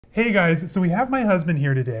Hey guys, so we have my husband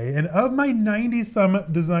here today, and of my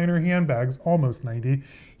 90-some designer handbags, almost 90,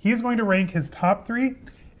 he is going to rank his top 3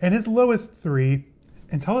 and his lowest 3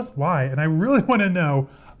 and tell us why. And I really want to know,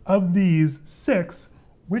 of these 6,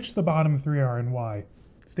 which the bottom 3 are and why.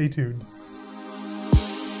 Stay tuned.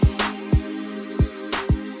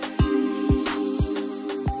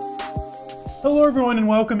 Hello everyone and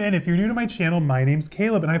welcome in. If you're new to my channel, my name's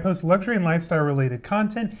Caleb and I post luxury and lifestyle related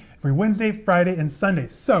content every Wednesday, Friday, and Sunday.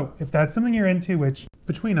 So if that's something you're into, which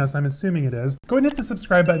between us, I'm assuming it is, go ahead and hit the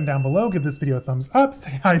subscribe button down below, give this video a thumbs up,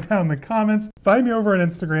 say hi down in the comments, find me over on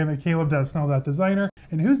Instagram at caleb.snell.designer.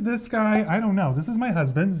 And who's this guy? I don't know. This is my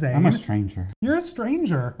husband, Zane. I'm a stranger. You're a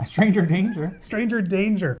stranger. A stranger danger. Stranger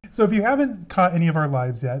danger. So if you haven't caught any of our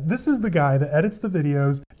lives yet, this is the guy that edits the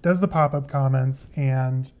videos, does the pop-up comments,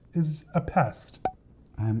 and is a pest.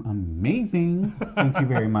 I'm amazing. Thank you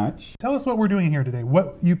very much. Tell us what we're doing here today.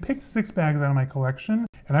 You picked 6 bags out of my collection,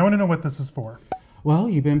 and I want to know what this is for. Well,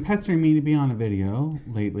 you've been pestering me to be on a video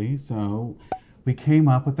lately, so we came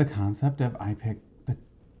up with the concept of I picked the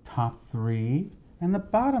top 3 and the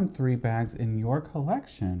bottom 3 bags in your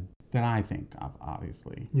collection that I think of,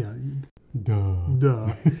 obviously. Yeah.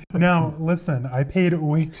 Duh. Now, listen, I paid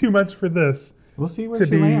way too much for this. We'll see where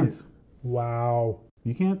she lands. Wow.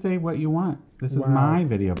 You can't say what you want. This is my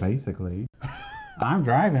video, basically. I'm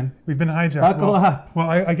driving. We've been hijacked. Buckle up. Well,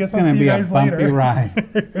 I guess I'll see you guys later. It's gonna be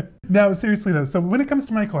a bumpy ride. Now, seriously though, so when it comes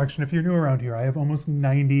to my collection, if you're new around here, I have almost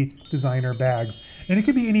 90 designer bags. And it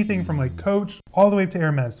could be anything from like Coach all the way up to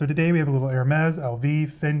Hermès. So today we have a little Hermès,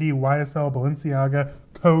 LV, Fendi, YSL, Balenciaga,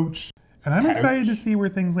 Coach. And I'm excited to see where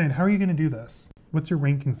things land. How are you gonna do this? What's your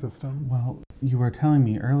ranking system? Well, you were telling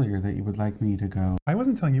me earlier that you would like me to go. I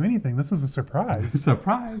wasn't telling you anything. This is a surprise.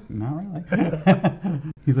 Surprise? Not really.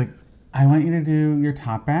 He's like, I want you to do your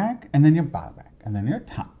top bag, and then your bottom bag, and then your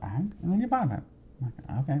top bag, and then your bottom bag. I'm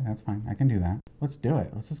like, okay, that's fine. I can do that. Let's do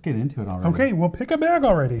it. Let's just get into it already. Okay, well, pick a bag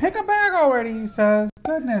already. Pick a bag already, he says.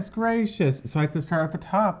 Goodness gracious. So I have to start at the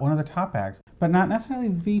top, one of the top bags, but not necessarily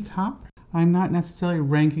the top. I'm not necessarily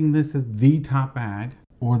ranking this as the top bag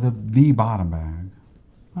or the bottom bag,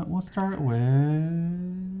 but we'll start with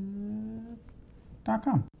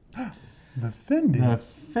 .com. The Fendi. The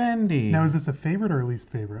Fendi. Now, is this a favorite or least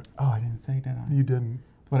favorite? Oh, I didn't say, did I? You didn't.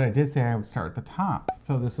 But I did say I would start at the top,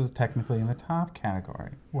 so this is technically in the top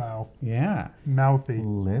category. Wow. Yeah. Mouthy.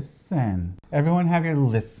 Listen. Everyone have your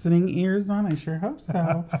listening ears on? I sure hope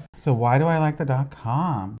so. So why do I like the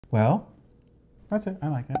 .com? Well, that's it. I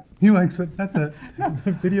like it. He likes it. That's it.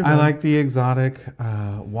 Video. I like the exotic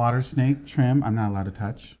water snake trim. I'm not allowed to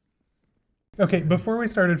touch. Okay, before we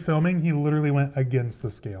started filming, he literally went against the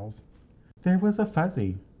scales. There was a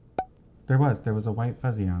fuzzy. There was a white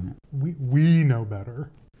fuzzy on it. We know better.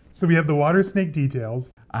 So we have the water snake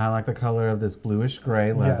details. I like the color of this bluish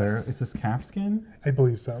gray leather. Yes. Is this calfskin? I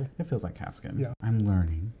believe so. It feels like calfskin. Yeah. I'm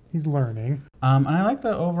learning. He's learning. And I like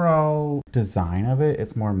the overall design of it.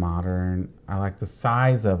 It's more modern. I like the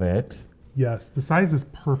size of it. Yes, the size is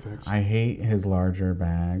perfect. I hate his larger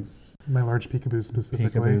bags. My large peekaboos specifically.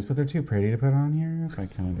 Peekaboos, but they're too pretty to put on here, so I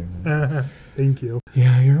kind of do it. Thank you.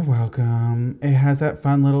 Yeah, you're welcome. It has that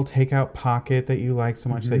fun little takeout pocket that you like so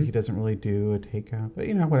much that he doesn't really do a takeout. But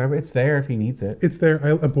you know, whatever. It's there if he needs it. It's there.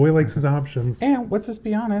 A boy likes his options. And let's just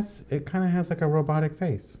be honest, it kind of has like a robotic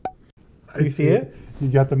face. Do you see it? You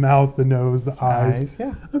got the mouth, the nose, the eyes.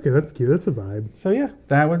 Yeah. Okay, that's cute. That's a vibe. So yeah,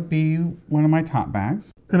 that would be one of my top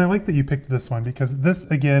bags. And I like that you picked this one because this,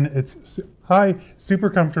 again, it's super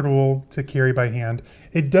comfortable to carry by hand.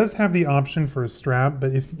 It does have the option for a strap,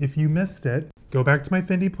 but if you missed it, go back to my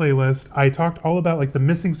Fendi playlist. I talked all about like the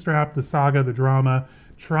missing strap, the saga, the drama,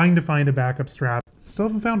 trying to find a backup strap. Still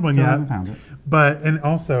haven't found one yet. Still hasn't found it. But, and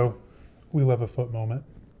also, we love a foot moment.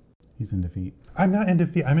 He's into feet. I'm not into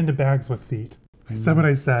feet. I'm into bags with feet. I said what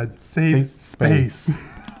I said. Safe space.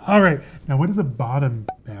 All right. Now, what is a bottom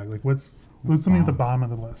bag? Like, what's something at the bottom of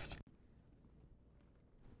the list?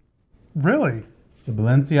 Really? The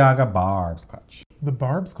Balenciaga Barbes clutch. The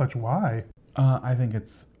Barbes clutch. Why? I think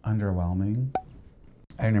it's underwhelming.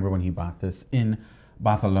 I remember when he bought this in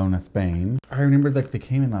Barcelona, Spain. I remember like they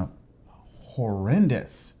came in a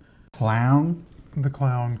horrendous clown. The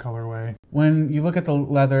clown colorway. When you look at the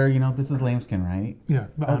leather, you know, this is lambskin, right? Yeah,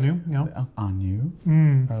 the anu. Yeah. Anu?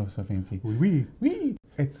 Oh, so fancy. Oui.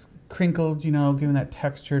 It's crinkled, you know, giving that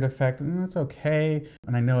textured effect, and that's okay.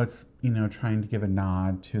 And I know it's, you know, trying to give a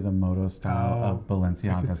nod to the moto style of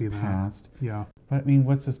Balenciaga's past. Yeah. But I mean,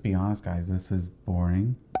 let's just be honest, guys. This is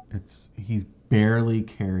boring. He's barely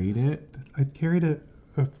carried it. I carried it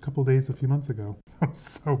a couple days, a few months ago.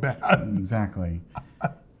 So bad. Exactly.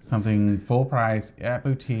 something full price at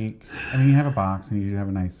boutique. I mean, you have a box and you do have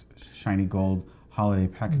a nice shiny gold holiday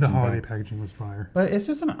packaging. The holiday packaging was fire. But it's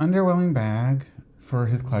just an underwhelming bag for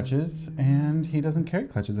his clutches, and he doesn't carry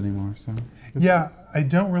clutches anymore. So yeah, I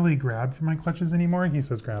don't really grab for my clutches anymore. He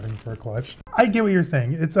says grabbing for a clutch. I get what you're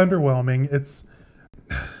saying. It's underwhelming.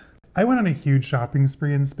 I went on a huge shopping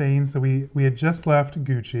spree in Spain, so we had just left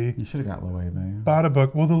Gucci. you should have got Loewe. Bought a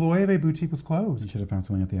book. Well, the Loewe boutique was You closed. should have found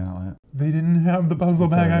something at the outlet. They didn't have the puzzle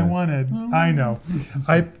bag I Yes. wanted. I know.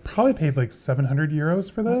 I probably paid like 700 euros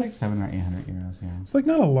for It's like this. 700 or 800 euros, yeah. It's like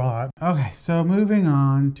not a lot. Okay, so moving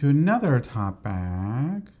on to another top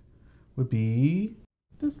bag would be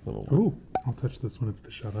this little one. Ooh, I'll touch this one. It's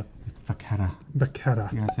Vachetta. It's Vachetta.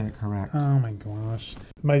 Vachetta. You gotta say it correct. Oh my gosh.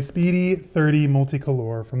 My Speedy 30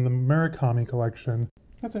 Multicolor from the Murakami collection.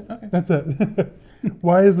 That's it. Okay. That's it.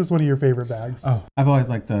 Why is this one of your favorite bags? Oh, I've always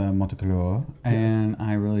liked the multicolor, and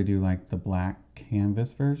I really do like the black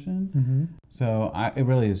canvas version. Mm-hmm. So it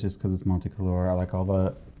really is just because it's multicolor. I like all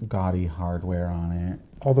the gaudy hardware on it.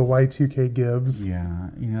 All the Y2K Gibbs. Yeah,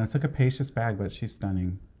 it's a capacious bag, but she's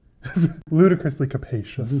stunning. Ludicrously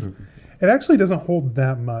capacious. It actually doesn't hold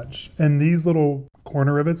that much. And these little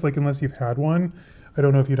corner rivets, like unless you've had one, I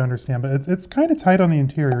don't know if you'd understand, but it's kind of tight on the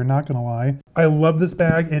interior, not gonna lie. I love this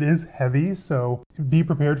bag. It is heavy, so be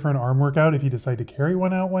prepared for an arm workout if you decide to carry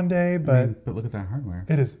one out one day, but But look at that hardware.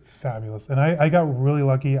 it is fabulous. And I got really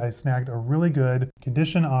lucky. I snagged a really good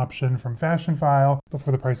condition option from Fashion File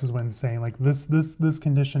before the prices went insane. Like this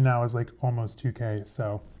condition now is like almost 2K,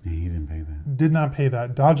 so. Yeah, you didn't pay that. Did not pay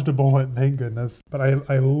that. Dodged a bullet, thank goodness. But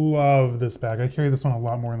I love this bag. I carry this one a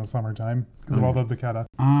lot more in the summertime because of all the Vachetta.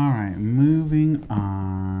 All right, moving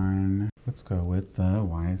on. Let's go with the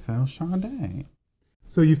YSL Sade.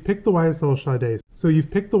 So you've picked the YSL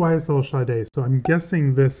Sade. So I'm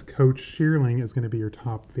guessing this Coach Shearling is going to be your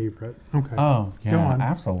top favorite. Okay. Oh, yeah, Go on.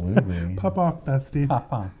 absolutely. Pop off, bestie.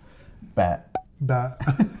 Papa. Bet.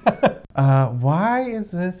 That. Why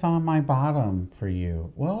is this on my bottom for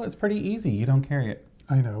you? Well, it's pretty easy. You don't carry it.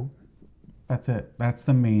 I know. That's it. That's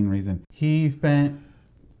the main reason. He spent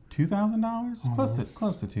 $2,000? Close to It's a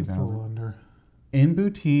little $2,000. under. In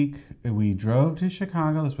boutique, we drove to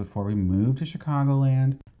Chicago. This was before we moved to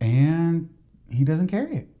Chicagoland. And he doesn't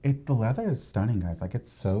carry it. The leather is stunning, guys. Like,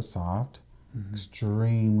 it's so soft.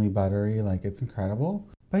 Extremely buttery. Like, it's incredible.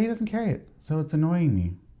 But he doesn't carry it. So it's annoying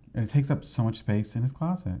me. And it takes up so much space in his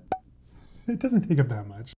closet. It doesn't take up that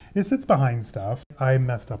much. It sits behind stuff. I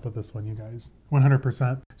messed up with this one, you guys.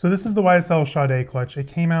 100%. So this is the YSL Sade clutch. It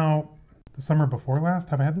came out the summer before last.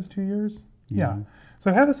 Have I had this 2 years? Yeah. So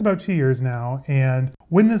I've had this about 2 years now. And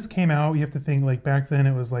when this came out, you have to think like back then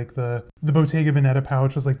it was like the Bottega Veneta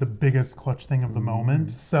pouch was like the biggest clutch thing of the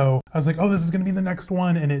moment. So I was like, oh, this is going to be the next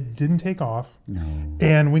one. And it didn't take off. No.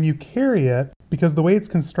 And when you carry it, because the way it's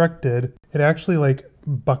constructed, it actually like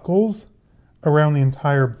buckles around the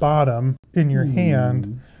entire bottom in your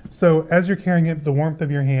hand. So as you're carrying it, the warmth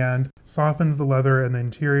of your hand softens the leather and the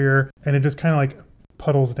interior, and it just kind of like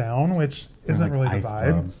puddles down, which isn't like really the ice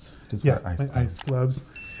vibe. gloves. Just Yeah, wear like ice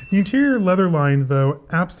gloves. The interior leather line, though,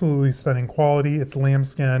 absolutely stunning quality. It's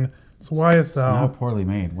lambskin. It's YSL. It's not poorly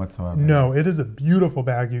made whatsoever. No, it is a beautiful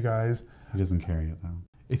bag, you guys. He doesn't carry it, though.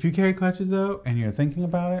 If you carry clutches, though, and you're thinking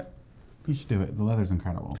about it, you should do it. The leather's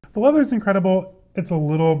incredible. The leather's incredible. It's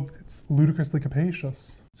ludicrously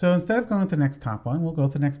capacious. So instead of going with the next top one, we'll go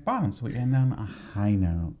with the next bottom. So we end on a high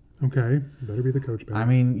note. Okay, better be the Coach bag. I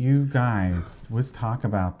mean, you guys, let's talk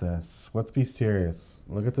about this. Let's be serious.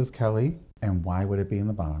 Look at this Kelly, and why would it be in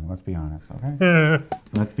the bottom? Let's be honest, okay?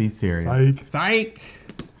 Let's be serious. Psych. Psych!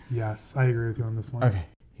 Yes, I agree with you on this one. Okay.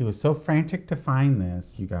 He was so frantic to find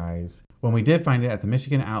this, you guys. When we did find it at the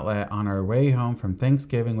Michigan outlet on our way home from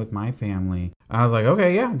Thanksgiving with my family, I was like,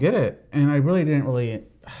 okay, yeah, get it. And I really didn't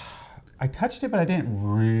I touched it, but I didn't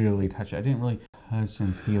really touch it. I didn't really touch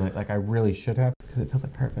and feel it like I really should have because it feels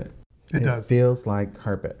like carpet. It does. It feels like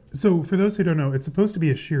carpet. So for those who don't know, it's supposed to be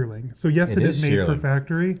a shearling. So yes, it is made for shearling.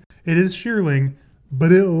 factory. It is shearling,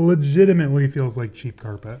 but it legitimately feels like cheap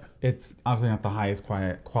carpet. It's obviously not the highest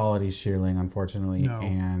quality shearling, unfortunately. No.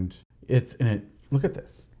 And it's in it. Look at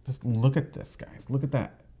this. Just look at this, guys. Look at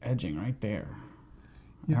that edging right there.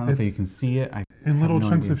 I don't know if you can see it. And little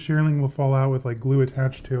chunks of shearling will fall out with like glue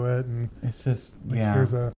attached to it. And it's just, like,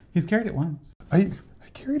 yeah. He's carried it once. I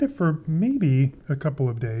carried it for maybe a couple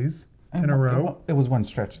of days in a row. It was one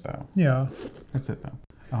stretch, though. Yeah. That's it, though.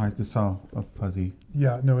 Oh, I just saw a fuzzy.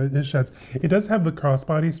 Yeah, no, it sheds. It does have the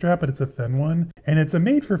crossbody strap, but it's a thin one. And it's a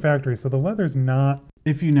made for factory, so the leather's not...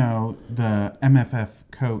 If you know, the MFF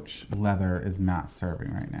Coach leather is not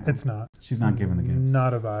serving right now. It's not. She's not giving the gifts.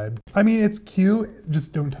 Not a vibe. I mean, it's cute.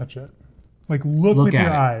 Just don't touch it. Like look with your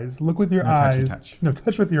eyes. Look with your eyes. Touch. No,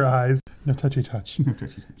 touch with your eyes. No touchy touch. No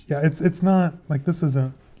touchy touch. Yeah, it's not like this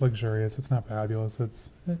isn't luxurious. It's not fabulous.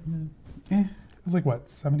 It's it was like what,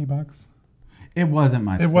 $70? It wasn't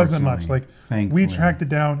much. It wasn't much. Like thankfully. we tracked it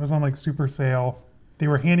down. It was on like super sale. They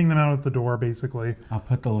were handing them out at the door basically. I'll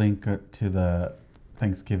put the link to the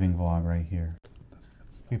Thanksgiving vlog right here.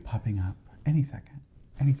 It's be popping up any second.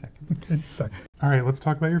 Any second. Any second. All right, let's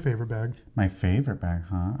talk about your favorite bag. My favorite bag,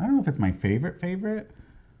 huh? I don't know if it's my favorite,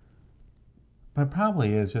 but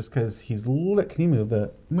probably is just because he's lit. Can you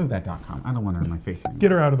move that .com? I don't want her in my face anymore.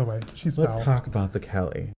 Get her out of the way. She's Let's foul. talk about the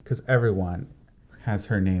Kelly, because everyone has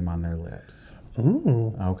her name on their lips.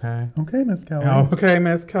 Ooh. Okay. Okay, Miss Kelly. Okay,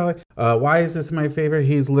 Miss Kelly. Why is this my favorite?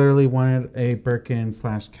 He's literally wanted a Birkin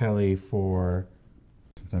 / Kelly for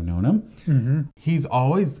since I've known him. Mm-hmm. He's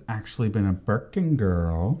always actually been a Birkin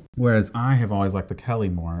girl, whereas I have always liked the Kelly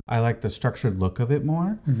more. I like the structured look of it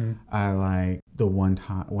more. Mm-hmm. I like the one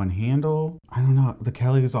handle. I don't know. The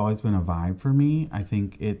Kelly has always been a vibe for me. I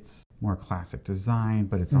think it's more classic design,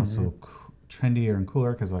 but it's also trendier and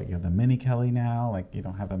cooler because like you have the mini Kelly now. Like you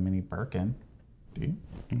don't have a mini Birkin. Do you?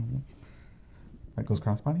 That goes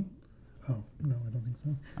crossbody? Oh, no, I don't think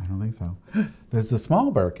so. I don't think so. There's the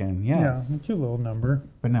small Birkin, yes. Yeah, a cute little number.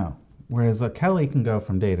 But no. Whereas a Kelly can go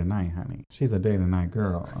from day to night, honey. She's a day to night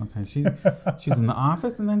girl. Okay, she's in the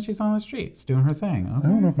office and then she's on the streets doing her thing. Okay?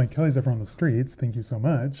 I don't know if my Kelly's ever on the streets. Thank you so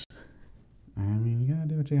much. I mean, you gotta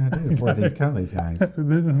do what you gotta do for these Kellys, guys.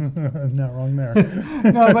 Not wrong there.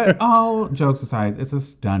 No, but all jokes aside, it's a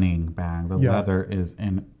stunning bag. The leather is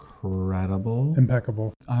incredible.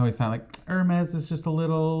 Impeccable. I always thought like Hermès is just a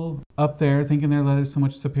little up there, thinking their leather's so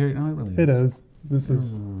much superior. No, it really is. It is. This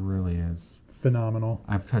is really is phenomenal.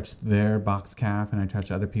 I've touched their box calf and I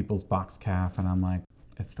touched other people's box calf, and I'm like,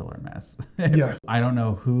 it's still Hermès. Yeah. I don't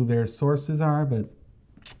know who their sources are, but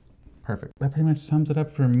perfect. That pretty much sums it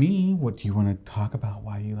up for me. What do you want to talk about?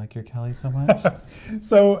 Why you like your Kelly so much?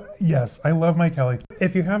 So yes, I love my Kelly.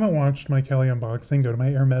 If you haven't watched my Kelly unboxing, go to my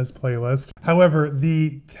Hermès playlist. However,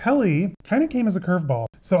 the Kelly kind of came as a curveball.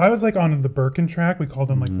 So I was like on the Birkin track. We called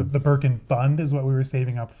them like the Birkin Fund is what we were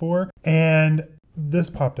saving up for. And this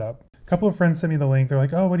popped up. A couple of friends sent me the link. They're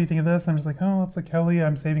like, oh, what do you think of this? I'm just like, oh, it's a Kelly.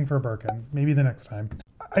 I'm saving for a Birkin. Maybe the next time.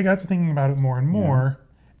 I got to thinking about it more and more. Yeah.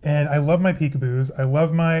 And I love my peekaboos. I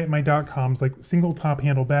love my .coms. Like single top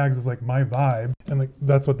handle bags is like my vibe. And like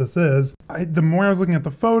that's what this is. The more I was looking at the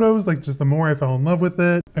photos, like just the more I fell in love with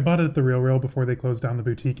it. I bought it at the Real before they closed down the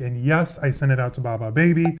boutique. And yes, I sent it out to Baba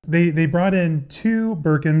Baby. They brought in 2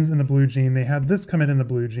 Birkins in the blue jean. They had this come in the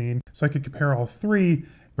blue jean. So I could compare all 3.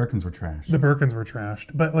 Birkins were trashed. The Birkins were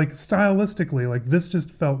trashed. But like stylistically, like this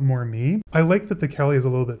just felt more me. I like that the Kelly is a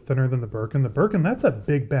little bit thinner than the Birkin. The Birkin, that's a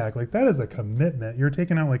big bag. Like that is a commitment. You're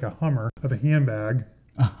taking out like a Hummer of a handbag.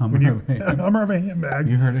 A Hummer of a handbag.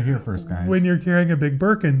 You heard it here first, guys. When you're carrying a big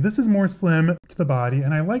Birkin. This is more slim to the body.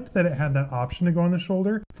 And I liked that it had that option to go on the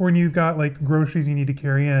shoulder for when you've got like groceries you need to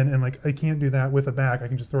carry in. And like, I can't do that with a bag. I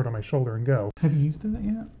can just throw it on my shoulder and go. Have you used it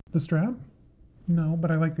yet? The strap? No,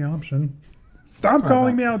 but I like the option. Stop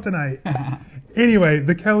calling me out tonight. Anyway,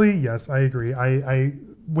 the Kelly, yes, I agree. I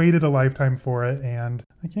waited a lifetime for it, and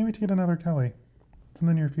I can't wait to get another Kelly. It's in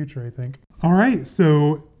the near future, I think. All right,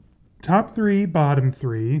 so top 3, bottom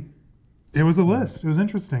 3. It was a list. It was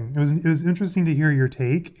interesting. It was interesting to hear your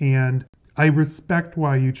take, and I respect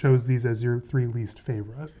why you chose these as your 3 least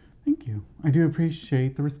favorite. Thank you. I do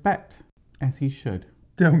appreciate the respect, as he should.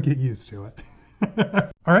 Don't get used to it.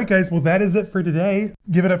 All right, guys. Well, that is it for today.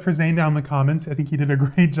 Give it up for Zane down in the comments. I think he did a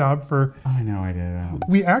great job for... I know I did.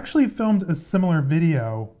 We actually filmed a similar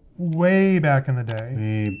video way back in the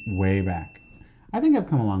day. Way back. I think I've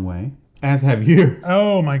come a long way. As have you.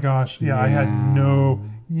 Oh my gosh. Yeah, I had no...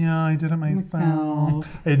 Yeah, I did it myself.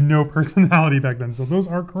 I had no personality back then, so those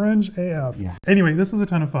are cringe AF. Yeah. Anyway, this was a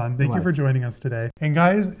ton of fun. Thank you for joining us today. And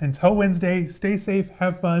guys, until Wednesday, stay safe,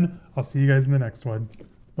 have fun. I'll see you guys in the next one.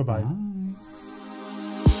 Bye-bye. Bye.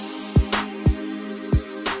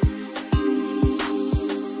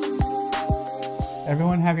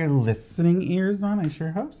 Everyone have your listening ears on? I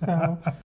sure hope so.